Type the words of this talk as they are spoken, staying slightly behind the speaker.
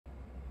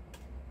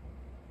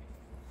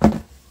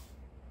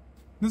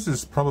This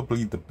is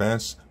probably the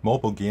best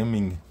mobile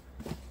gaming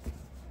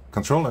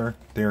controller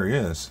there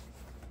is.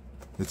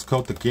 It's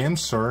called the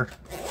Gamsir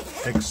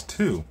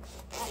X2.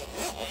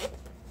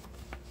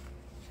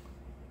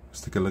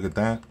 Let's take a look at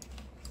that.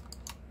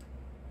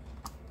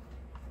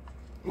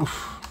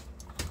 Oof.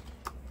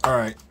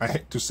 Alright, I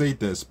hate to say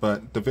this,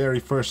 but the very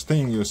first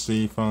thing you'll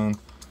see from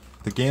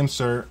the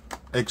Gamsir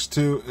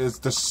X2 is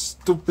the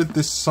stupid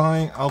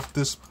design of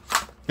this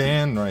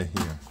band right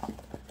here.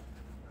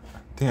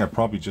 I think I'm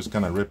probably just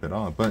gonna rip it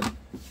off, but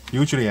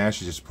usually I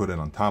actually just put it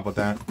on top of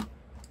that.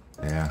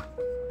 Yeah.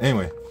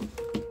 Anyway,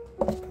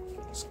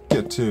 let's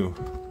get to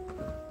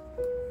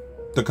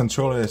the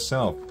controller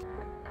itself.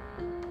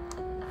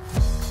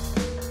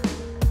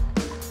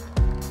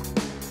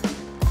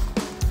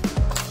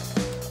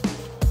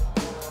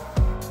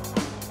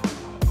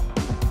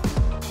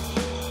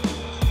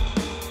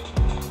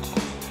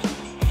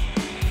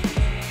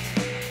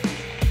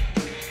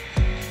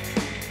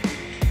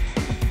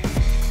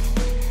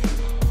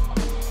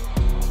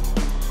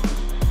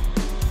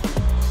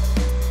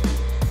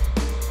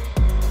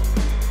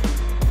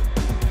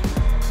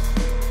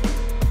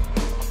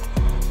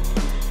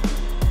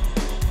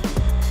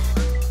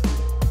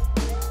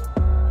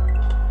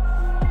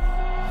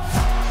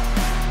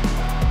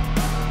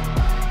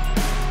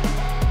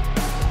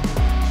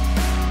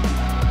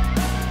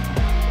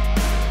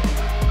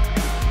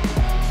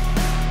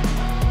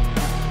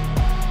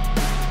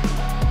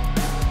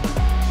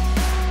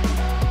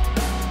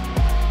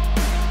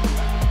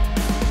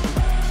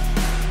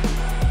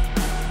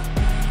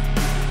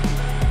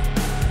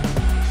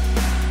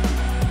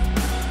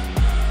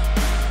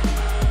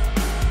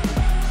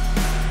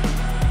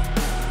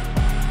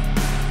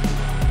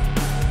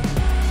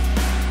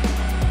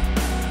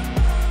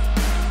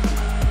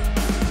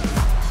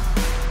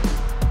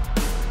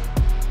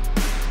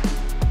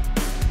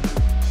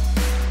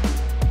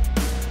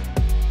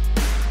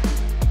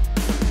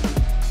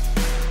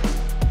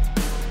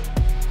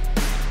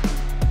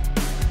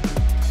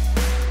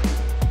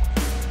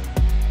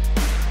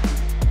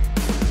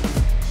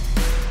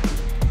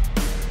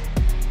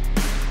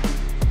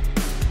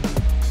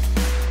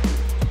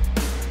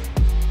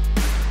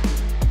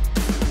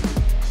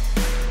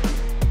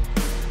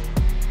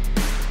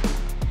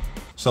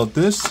 So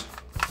this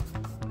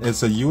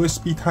is a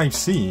USB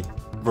Type-C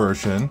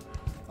version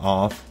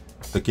of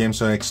the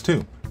Gamsir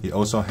X2. It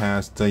also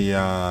has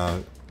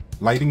the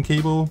lightning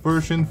cable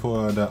version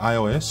for the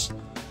iOS.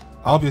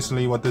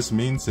 Obviously what this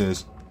means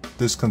is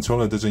this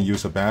controller doesn't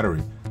use a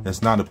battery.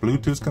 It's not a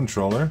Bluetooth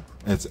controller,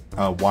 it's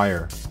a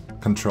wire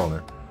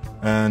controller.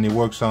 And it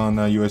works on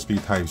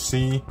USB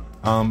Type-C.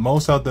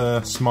 Most of the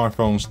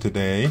smartphones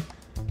today,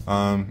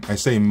 I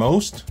say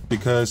most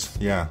because,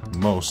 yeah,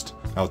 most.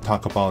 I'll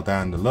talk about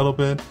that in a little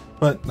bit,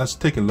 but let's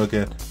take a look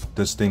at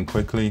this thing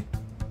quickly.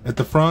 At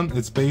the front,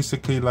 it's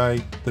basically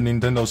like the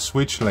Nintendo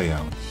Switch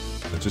layout.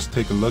 Let's just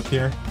take a look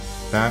here.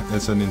 That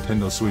is a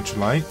Nintendo Switch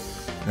Lite,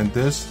 and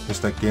this is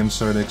the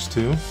Gamsir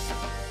X2.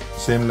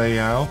 Same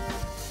layout.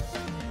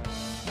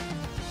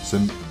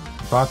 Some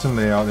button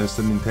layout is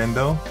the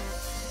Nintendo,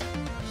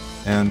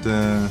 and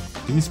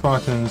these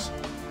buttons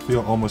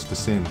feel almost the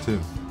same too.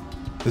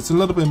 It's a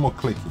little bit more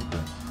clicky, but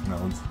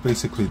it's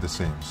basically the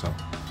same. So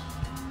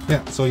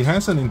yeah, so it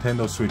has a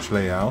Nintendo Switch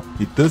layout.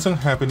 It doesn't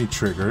have any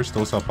triggers.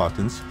 Those are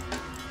buttons.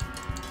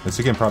 As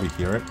you can probably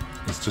hear it,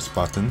 it's just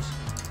buttons.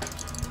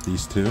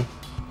 These two,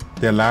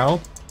 they're loud.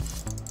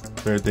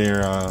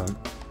 They're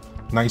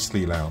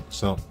nicely loud.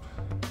 So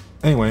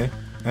anyway,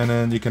 and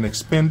then you can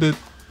expand it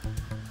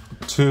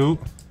to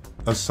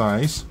a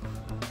size.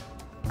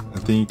 I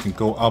think you can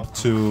go up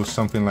to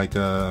something like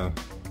a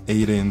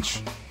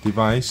 8-inch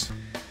device.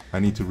 I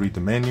need to read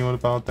the manual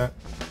about that.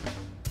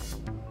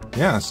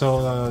 Yeah,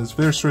 so it's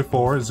very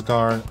straightforward. It's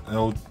got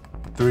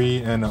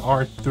L3 and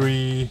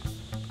R3,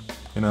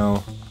 you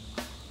know.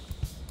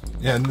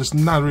 Yeah, and there's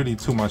not really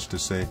too much to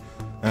say.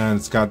 And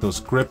it's got those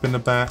grip in the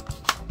back.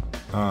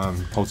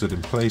 Holds it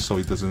in place so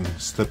it doesn't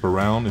slip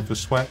around if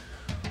it's wet.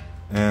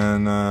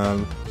 And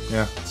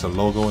yeah, it's a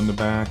logo in the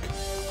back.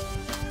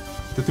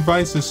 The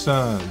device is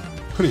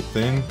pretty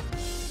thin,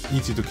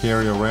 easy to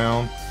carry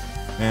around,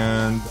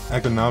 and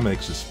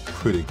ergonomics is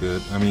pretty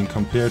good. I mean,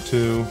 compared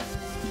to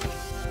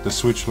the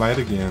Switch Lite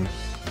again,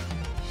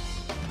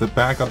 the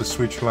back of the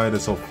Switch Lite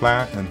is so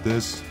flat, and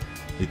this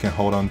you can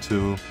hold on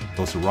to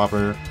those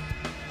rubber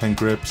hand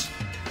grips.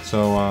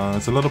 So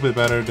it's a little bit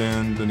better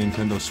than the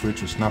Nintendo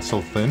Switch. It's not so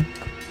thin,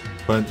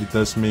 but it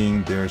does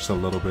mean there's a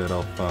little bit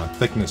of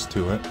thickness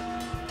to it.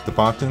 The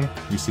button,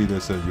 you see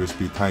there's a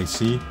USB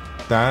Type-C.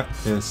 That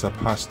is a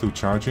pass-through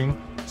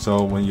charging.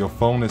 So when your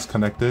phone is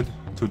connected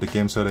to the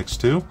Gamsir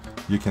X2,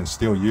 you can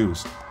still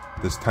use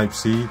this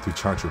Type-C to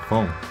charge your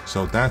phone.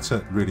 So that's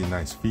a really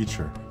nice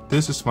feature.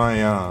 This is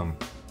my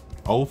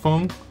old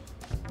phone.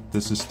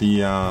 This is the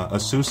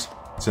Asus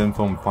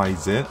Zenfone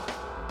 5Z.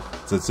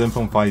 The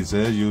Zenfone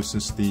 5Z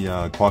uses the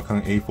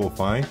Qualcomm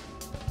 845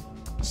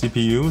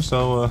 CPU.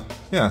 So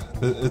yeah,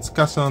 it's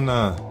got some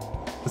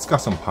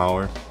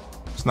power.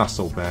 It's not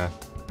so bad.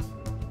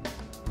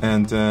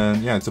 And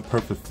yeah, it's a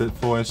perfect fit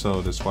for it,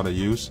 so that's what I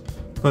use.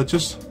 But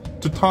just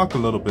to talk a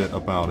little bit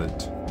about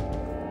it,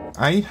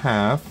 I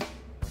have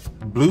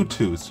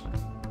Bluetooth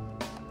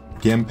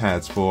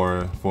gamepads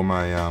for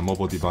my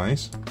mobile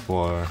device,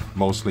 for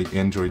mostly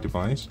Android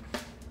device.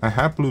 I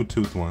have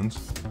Bluetooth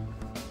ones,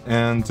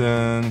 and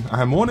I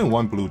have more than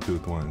one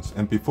Bluetooth ones.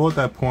 And before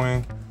that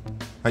point,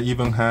 I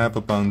even have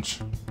a bunch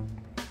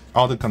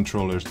other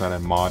controllers that I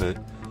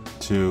modded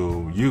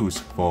to use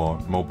for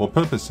mobile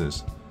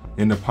purposes.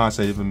 In the past,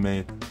 I even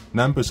made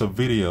numbers of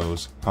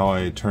videos how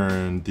I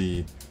turned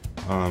the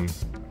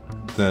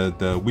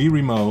Wii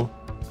remote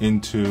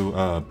into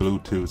a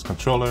Bluetooth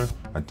controller.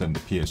 I turned the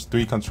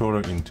PS3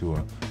 controller into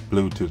a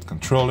Bluetooth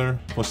controller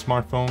for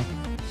smartphone.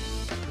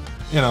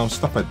 You know,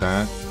 stuff like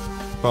that.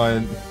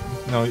 But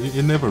no,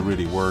 it never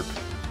really worked.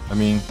 I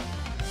mean,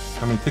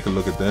 take a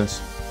look at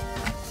this.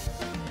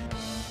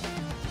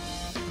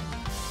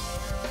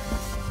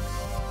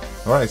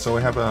 All right, so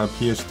we have a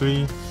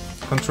PS3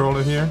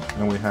 controller here,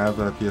 and we have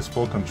a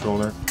PS4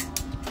 controller.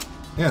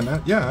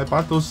 And yeah, I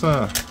bought those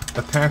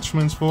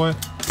attachments for it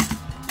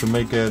to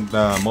make it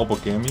mobile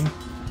gaming,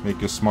 make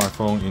your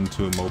smartphone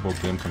into a mobile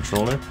game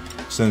controller.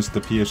 Since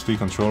the PS3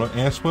 controller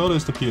as well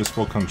as the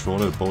PS4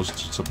 controller both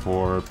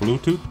support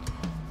Bluetooth,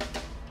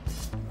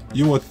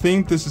 you would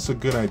think this is a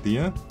good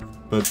idea,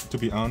 but to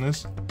be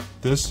honest,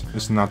 this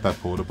is not that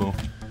portable.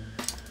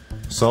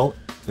 So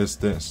is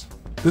this.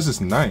 This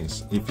is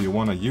nice if you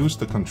want to use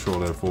the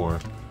controller for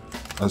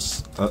a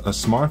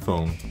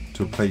smartphone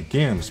to play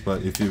games,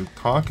 but if you're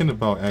talking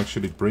about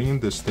actually bringing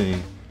this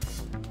thing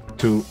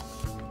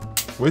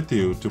with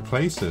you to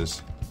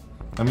places,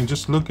 I mean,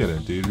 just look at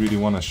it. Do you really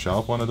want to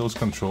shove one of those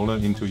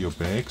controllers into your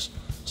bags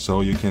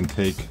so you can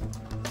take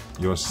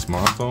your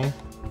smartphone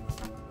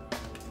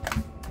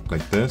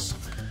like this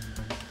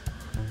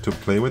to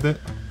play with it?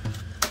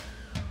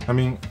 I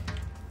mean,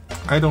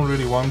 I don't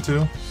really want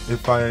to.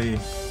 If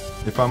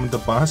I'm the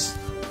bus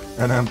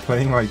and I'm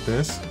playing like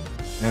this,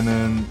 and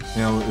then,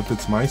 you know, if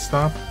it's my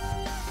stop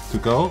to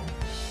go,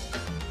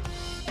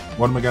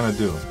 what am I gonna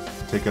do?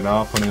 Take it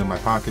out, put it in my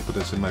pocket, put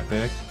this in my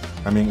bag?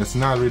 I mean, it's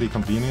not really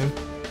convenient.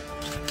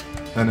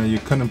 And then you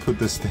couldn't put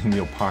this thing in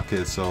your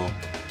pocket, so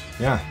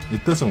yeah,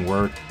 it doesn't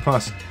work.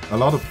 Plus, a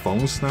lot of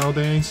phones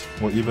nowadays,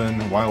 or even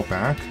a while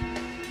back,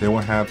 they will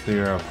have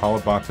their power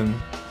button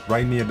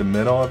right near the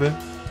middle of it.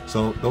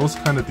 So those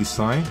kind of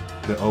design,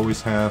 they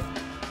always have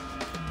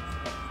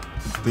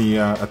the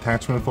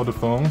attachment for the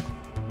phone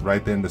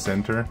right there in the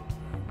center.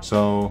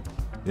 So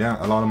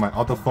yeah, a lot of my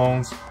other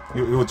phones,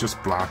 it will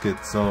just block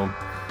it. So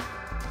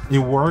it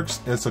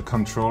works as a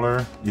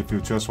controller if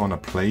you just want to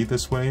play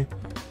this way,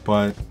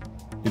 but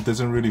it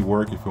doesn't really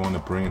work if you want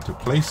to bring it to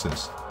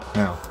places.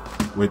 Now,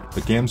 with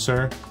the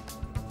Gamsir,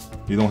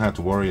 you don't have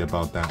to worry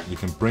about that. You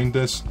can bring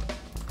this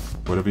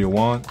whatever you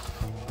want.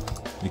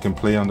 You can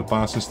play on the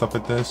bus and stuff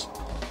like this.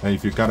 And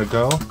if you gotta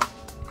go,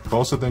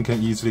 both of them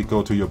can easily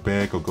go to your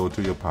bag or go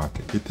to your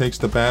pocket. It takes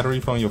the battery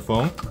from your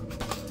phone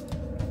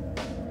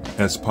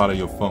as part of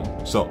your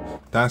phone. So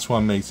that's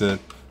what makes it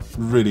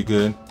really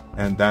good,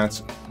 and that's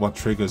what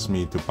triggers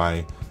me to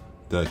buy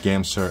the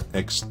Gamsir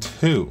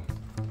X2.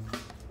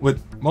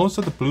 With most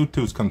of the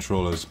Bluetooth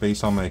controllers,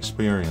 based on my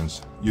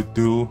experience, you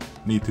do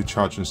need to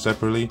charge them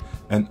separately,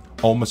 and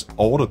almost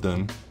all of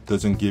them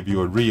doesn't give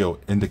you a real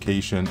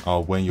indication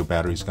of when your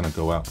battery is going to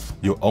go out.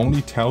 It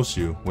only tells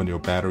you when your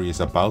battery is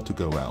about to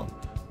go out,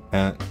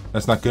 and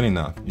that's not good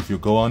enough. If you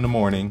go in the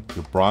morning,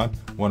 you brought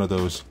one of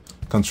those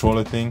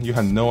controller thing, you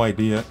have no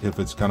idea if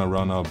it's going to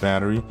run out of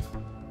battery,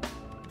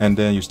 and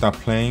then you start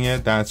playing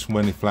it, that's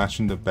when it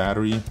flashes the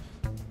battery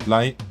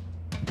light.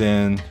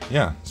 Then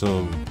yeah,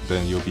 so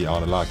then you'll be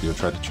out of luck. You'll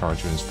try to charge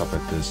it and stuff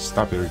like this. It's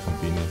not very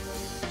convenient.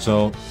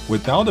 So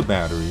without a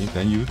battery,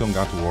 then you don't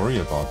got to worry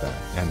about that,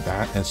 and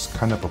that is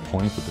kind of a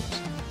point for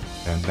this,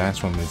 and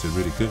that's what makes it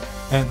really good.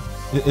 And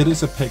it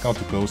is a pick out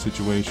to go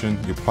situation.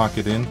 You plug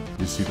it in,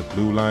 you see the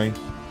blue light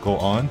go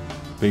on,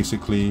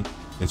 basically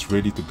it's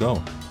ready to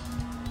go.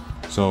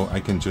 So I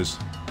can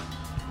just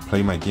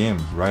play my game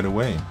right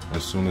away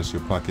as soon as you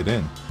plug it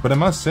in. But I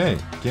must say,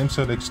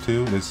 Gamsir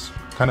X2 is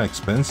kind of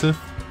expensive.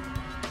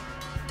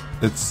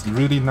 It's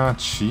really not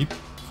cheap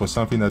for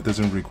something that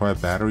doesn't require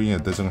battery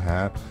and doesn't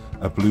have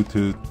a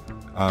Bluetooth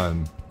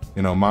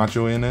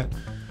module in it.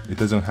 It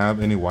doesn't have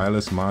any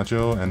wireless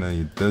module, and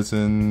it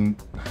doesn't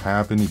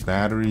have any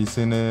batteries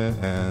in it,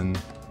 and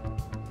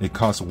it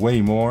costs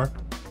way more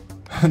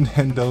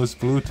than those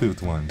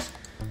Bluetooth ones.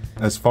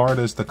 As far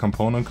as the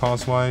component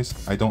cost wise,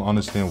 I don't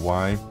understand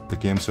why the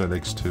Gamsir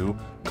X2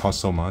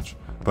 costs so much,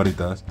 but it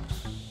does.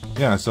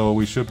 Yeah, so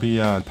we should be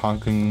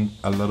talking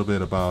a little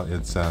bit about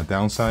its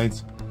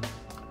downsides.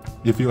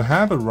 If you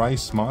have a right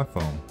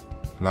smartphone,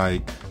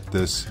 like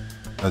this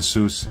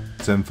Asus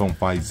Zenfone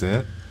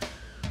 5Z,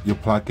 you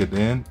plug it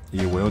in,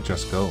 it will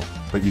just go.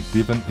 But if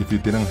you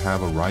didn't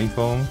have a right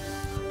phone,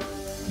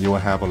 you will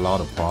have a lot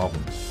of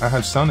problems. I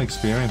have some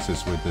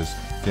experiences with this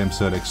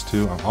Gamsir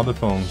X2 on other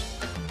phones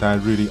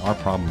that really are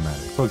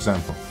problematic. For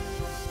example,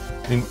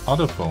 in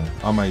other phone,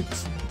 on my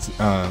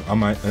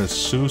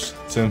Asus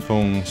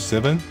Zenfone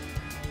 7,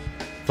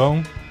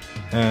 phone,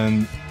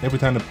 and every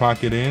time to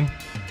plug it in,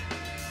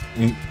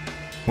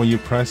 when you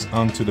press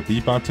onto the B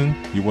button,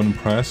 you wouldn't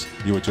press,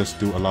 you would just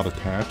do a lot of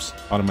taps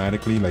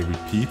automatically, like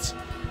repeats.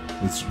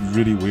 It's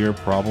really weird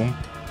problem.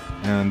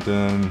 And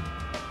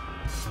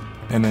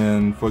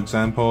then, for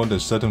example,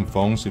 there's certain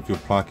phones, if you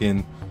plug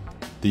in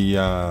the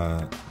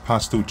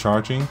pass-through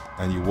charging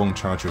and you won't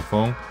charge your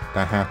phone,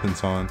 that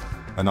happens on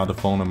another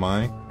phone of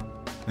mine.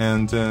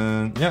 And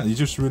yeah, you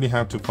just really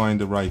have to find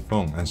the right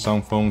phone. And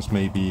some phones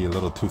may be a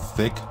little too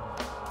thick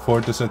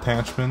for this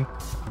attachment,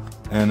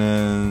 and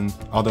then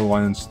other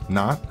ones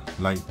not,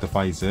 like the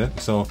 5Z.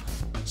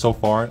 So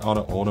far, out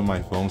of all of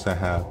my phones that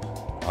have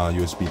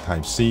USB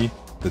Type-C,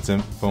 the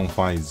Zenfone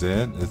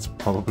 5Z, it's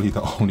probably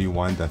the only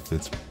one that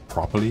fits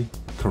properly,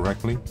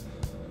 correctly.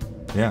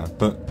 Yeah,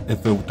 but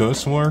if it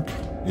does work,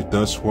 it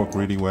does work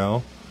really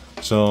well.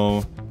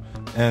 So,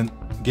 and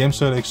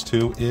Gamsir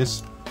X2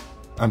 is,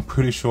 I'm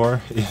pretty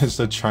sure, is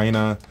a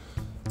China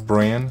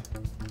brand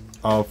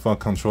of a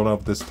controller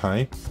of this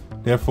type.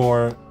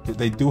 Therefore,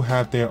 they do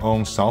have their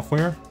own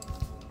software.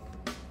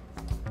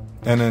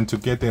 And then to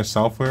get their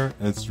software,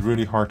 it's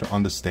really hard to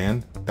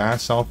understand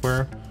that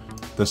software.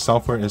 The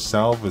software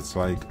itself is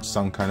like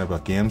some kind of a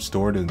game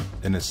stored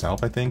in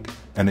itself, I think.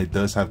 And it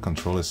does have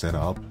controller set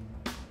up.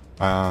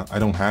 I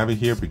don't have it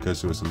here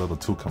because it was a little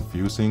too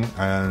confusing.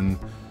 And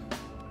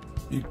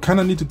you kind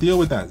of need to deal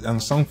with that. On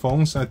some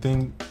phones, I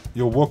think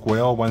you'll work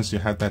well once you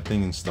have that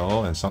thing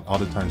installed, and some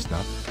other times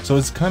not. So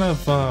it's kind of,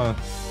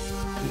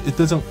 it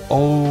doesn't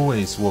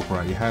always work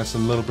right. It has a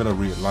little bit of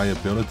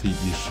reliability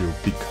issue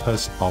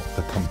because of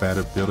the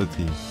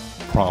compatibility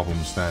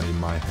problems that it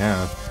might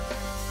have,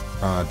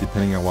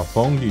 depending on what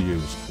phone you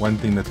use. One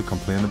thing that to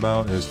complain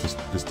about is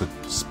the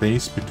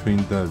space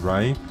between the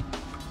right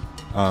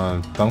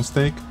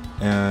thumbstick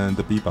and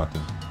the B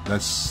button.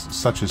 That's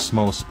such a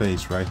small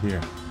space right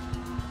here.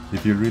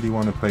 If you really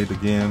want to play the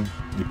game,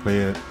 you play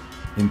it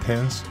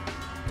intense,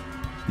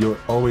 you'll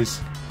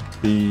always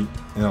be,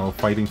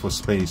 fighting for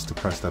space to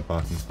press that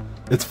button.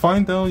 It's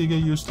fine though, you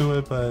get used to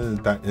it,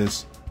 but that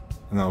is,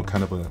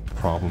 kind of a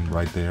problem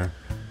right there.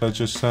 So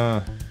just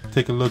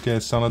take a look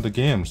at some of the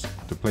games,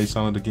 to play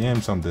some of the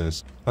games on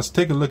this. Let's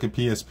take a look at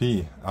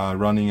PSP,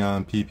 running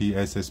on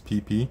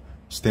PPSSPP,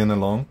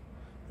 standalone.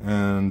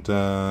 And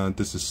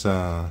this is,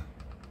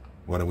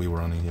 what are we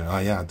running here?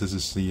 Yeah, this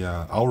is the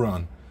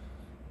OutRun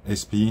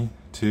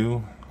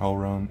SP2,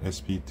 OutRun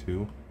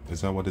SP2.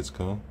 Is that what it's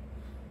called?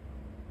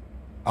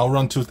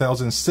 OutRun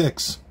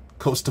 2006,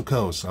 coast to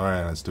coast. All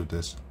right, let's do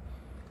this.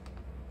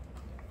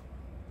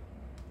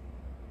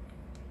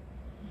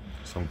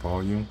 Some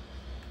volume.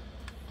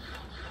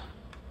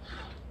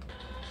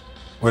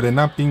 With it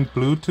not being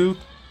Bluetooth,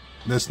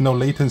 there's no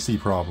latency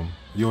problem.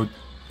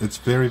 It's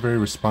very, very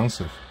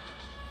responsive.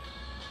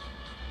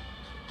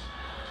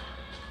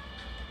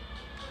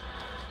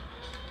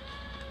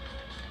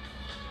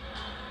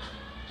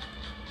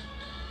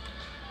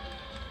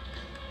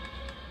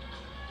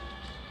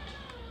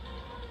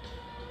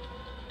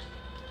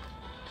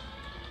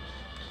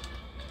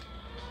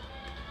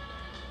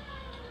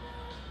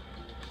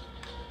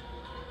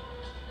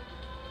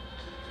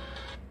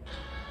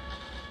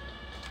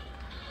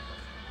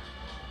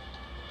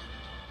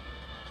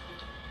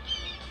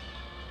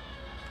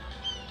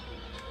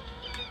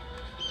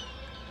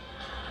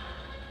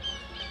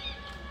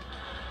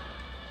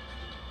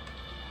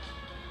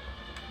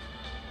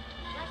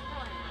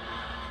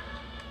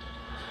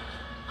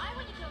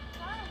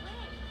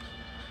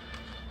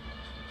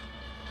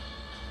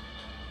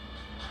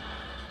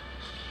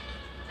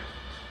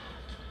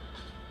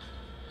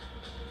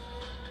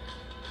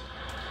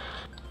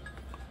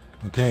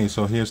 Okay,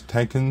 so here's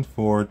Tekken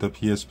for the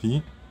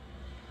PSP.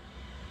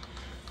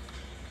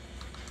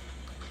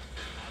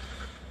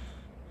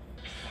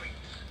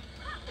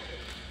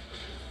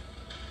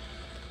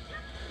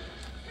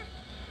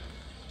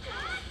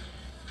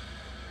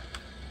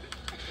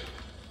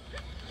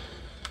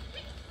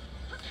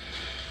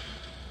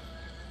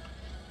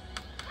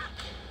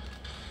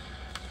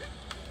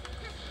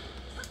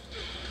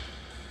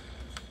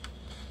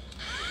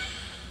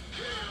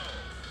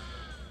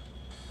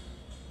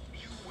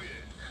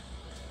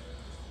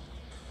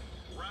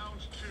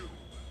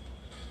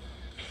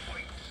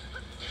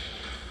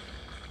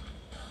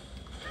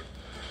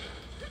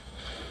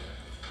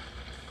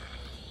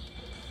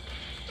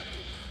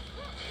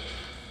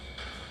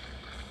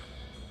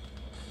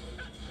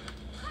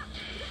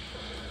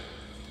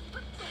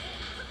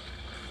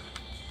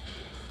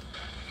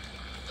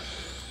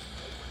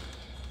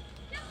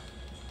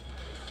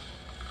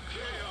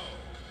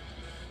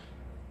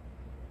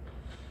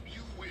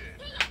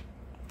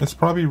 It's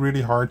probably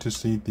really hard to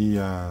see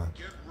the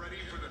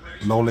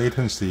low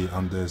latency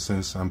on this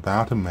since I'm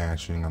battle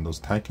matching on those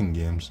Tekken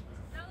games.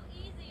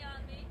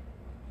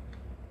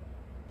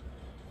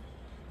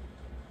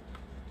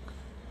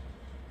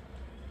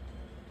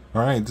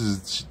 Alright, this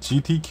is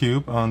GT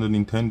Cube on the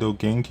Nintendo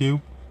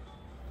GameCube.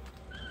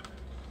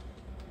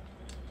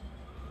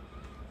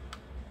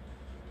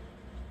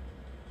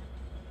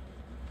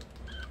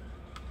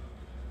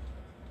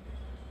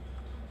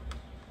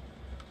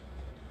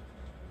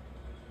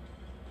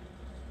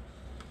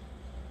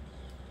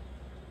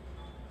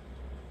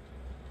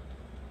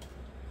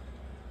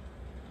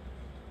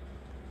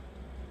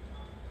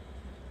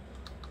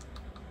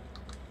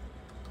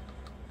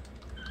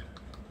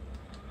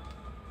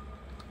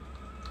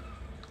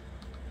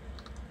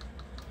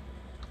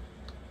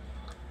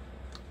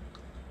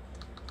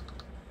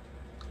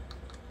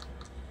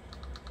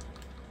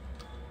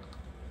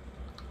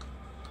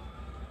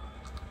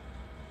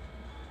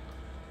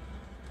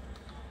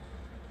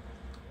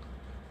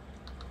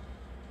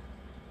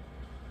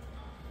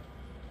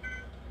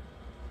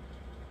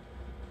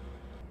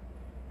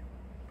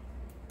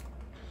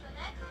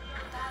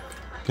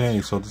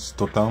 Okay, so this is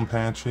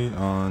DoDonpachi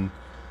on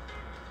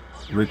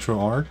retro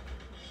art.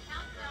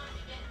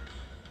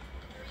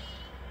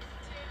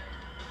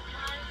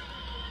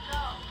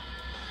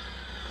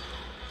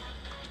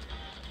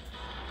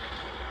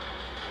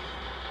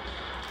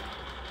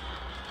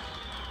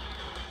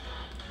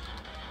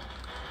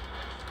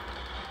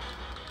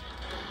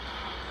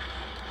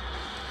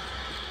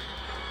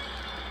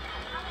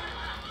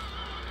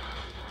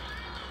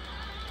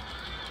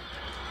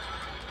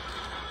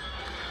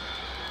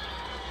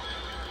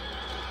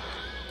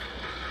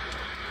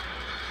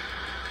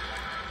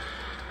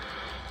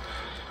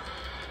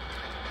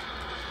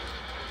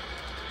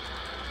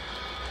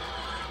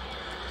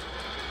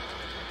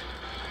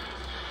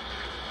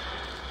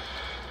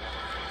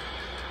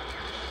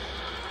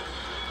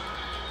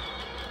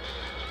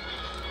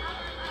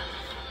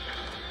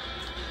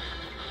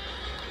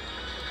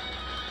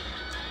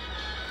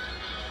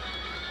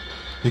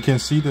 You can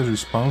see the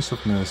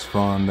responsiveness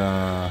from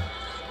the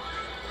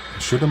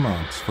shooter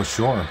mounts for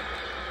sure.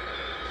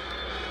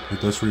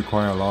 It does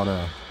require a lot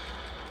of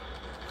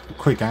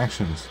quick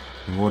actions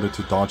in order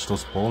to dodge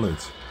those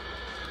bullets.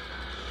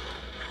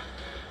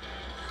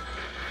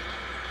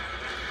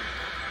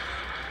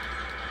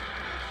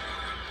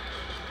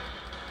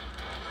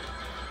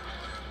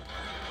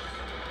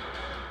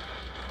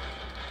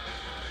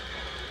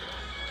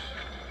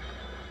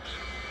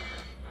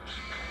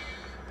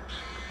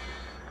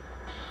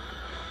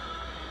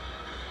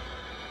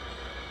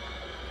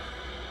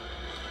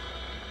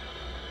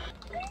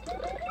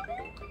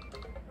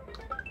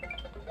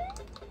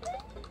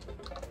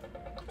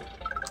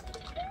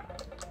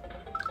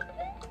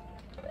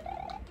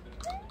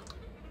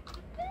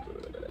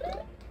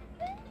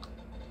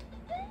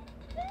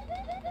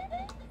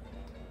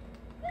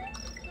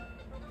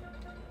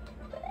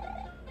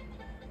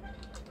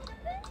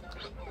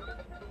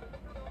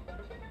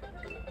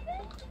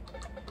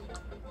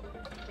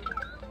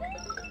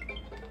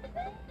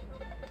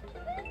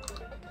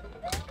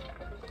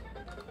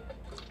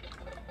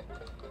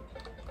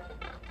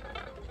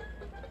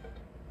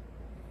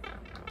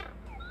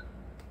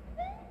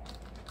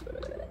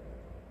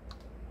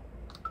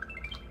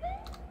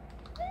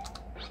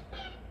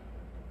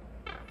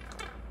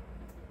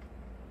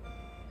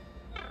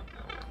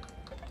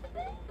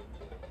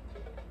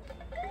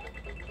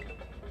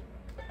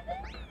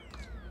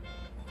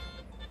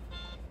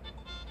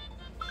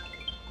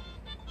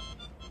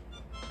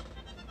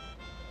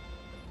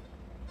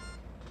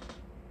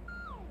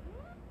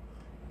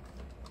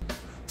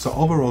 So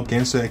overall,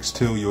 Gamsir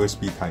X2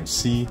 USB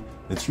Type-C,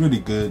 it's really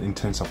good in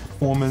terms of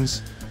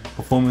performance.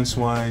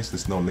 Performance-wise,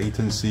 there's no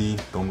latency,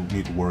 don't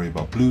need to worry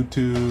about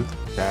Bluetooth,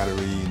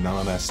 battery, none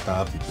of that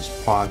stuff. You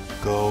just plug,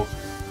 go,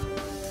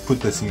 put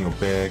this in your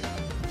bag,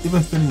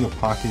 even fit in your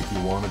pocket if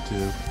you wanted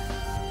to.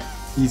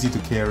 Easy to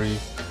carry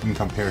in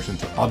comparison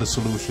to other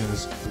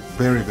solutions,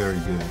 very, very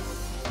good.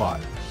 But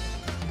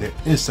there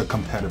is a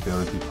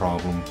compatibility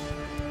problem.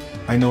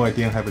 I know I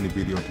didn't have any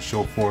video to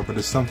show for, but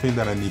it's something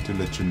that I need to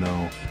let you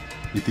know.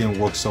 It didn't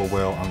work so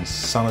well on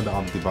some of the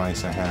other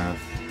devices I have.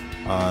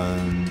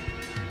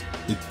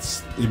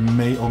 It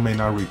may or may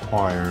not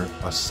require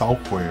a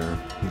software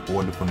in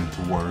order for them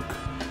to work.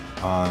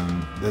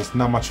 There's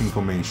not much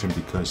information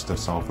because the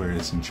software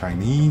is in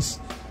Chinese,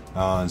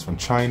 it's from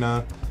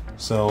China.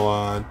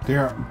 So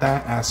there are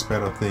that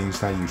aspect of things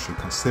that you should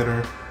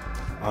consider.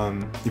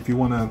 If you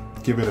want to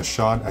give it a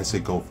shot, I say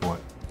go for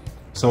it.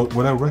 So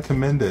what I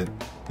recommended,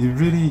 it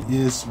really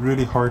is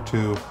really hard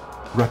to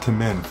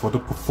recommend for the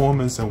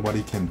performance and what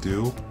it can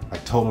do. I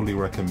totally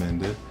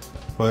recommend it,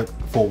 but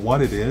for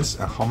what it is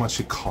and how much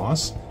it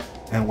costs,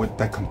 and with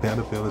that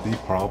compatibility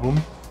problem,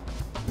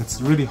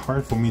 it's really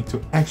hard for me to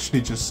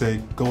actually just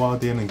say go out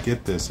there and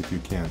get this if you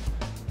can.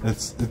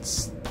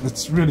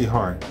 It's really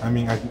hard. I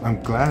mean, I'm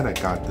glad I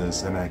got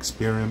this and I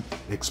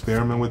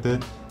experiment with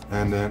it,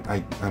 and then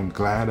I'm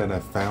glad that I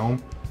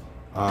found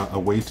a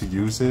way to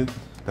use it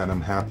that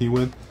I'm happy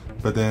with.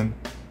 But then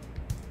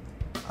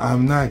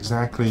I'm not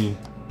exactly,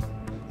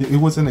 it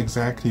wasn't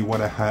exactly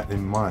what I had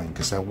in mind,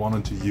 because I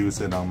wanted to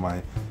use it on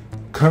my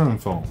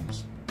current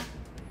phones.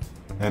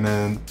 And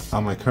then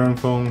on my current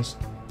phones,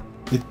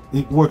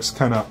 it works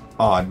kind of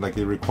odd, like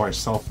it requires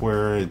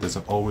software, it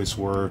doesn't always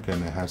work,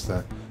 and it has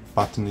that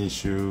button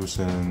issues,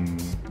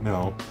 and you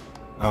know,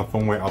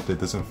 firmware update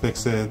doesn't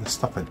fix it,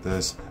 stuff like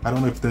this. I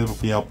don't know if there will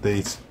be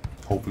updates.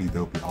 Hopefully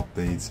there will be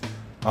updates.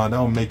 That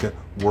will make a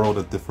world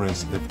of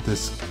difference if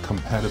this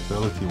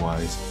compatibility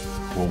wise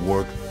will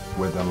work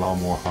with a lot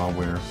more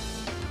hardware.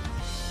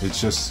 It's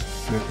just,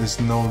 there is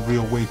no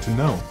real way to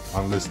know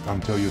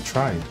until you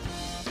try it.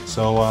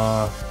 So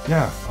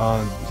yeah,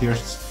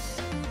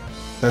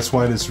 that's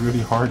why it's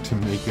really hard to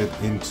make it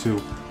into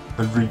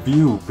a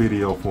review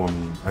video for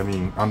me. I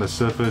mean, on the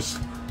surface,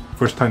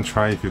 first time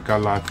try, if you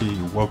got lucky,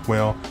 you work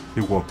well,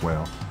 it worked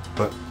well.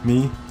 But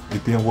me,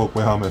 it didn't work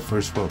well on my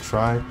first world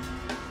try.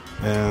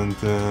 And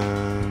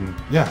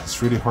yeah,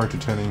 it's really hard to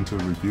turn it into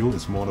a review.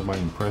 It's more of my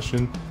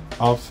impression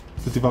of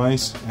the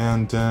device,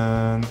 and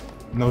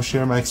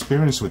share my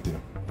experience with you.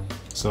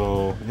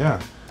 So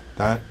yeah,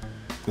 that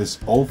is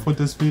all for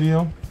this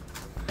video.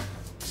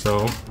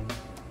 So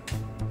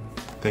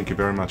thank you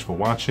very much for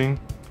watching.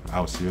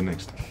 I'll see you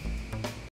next time.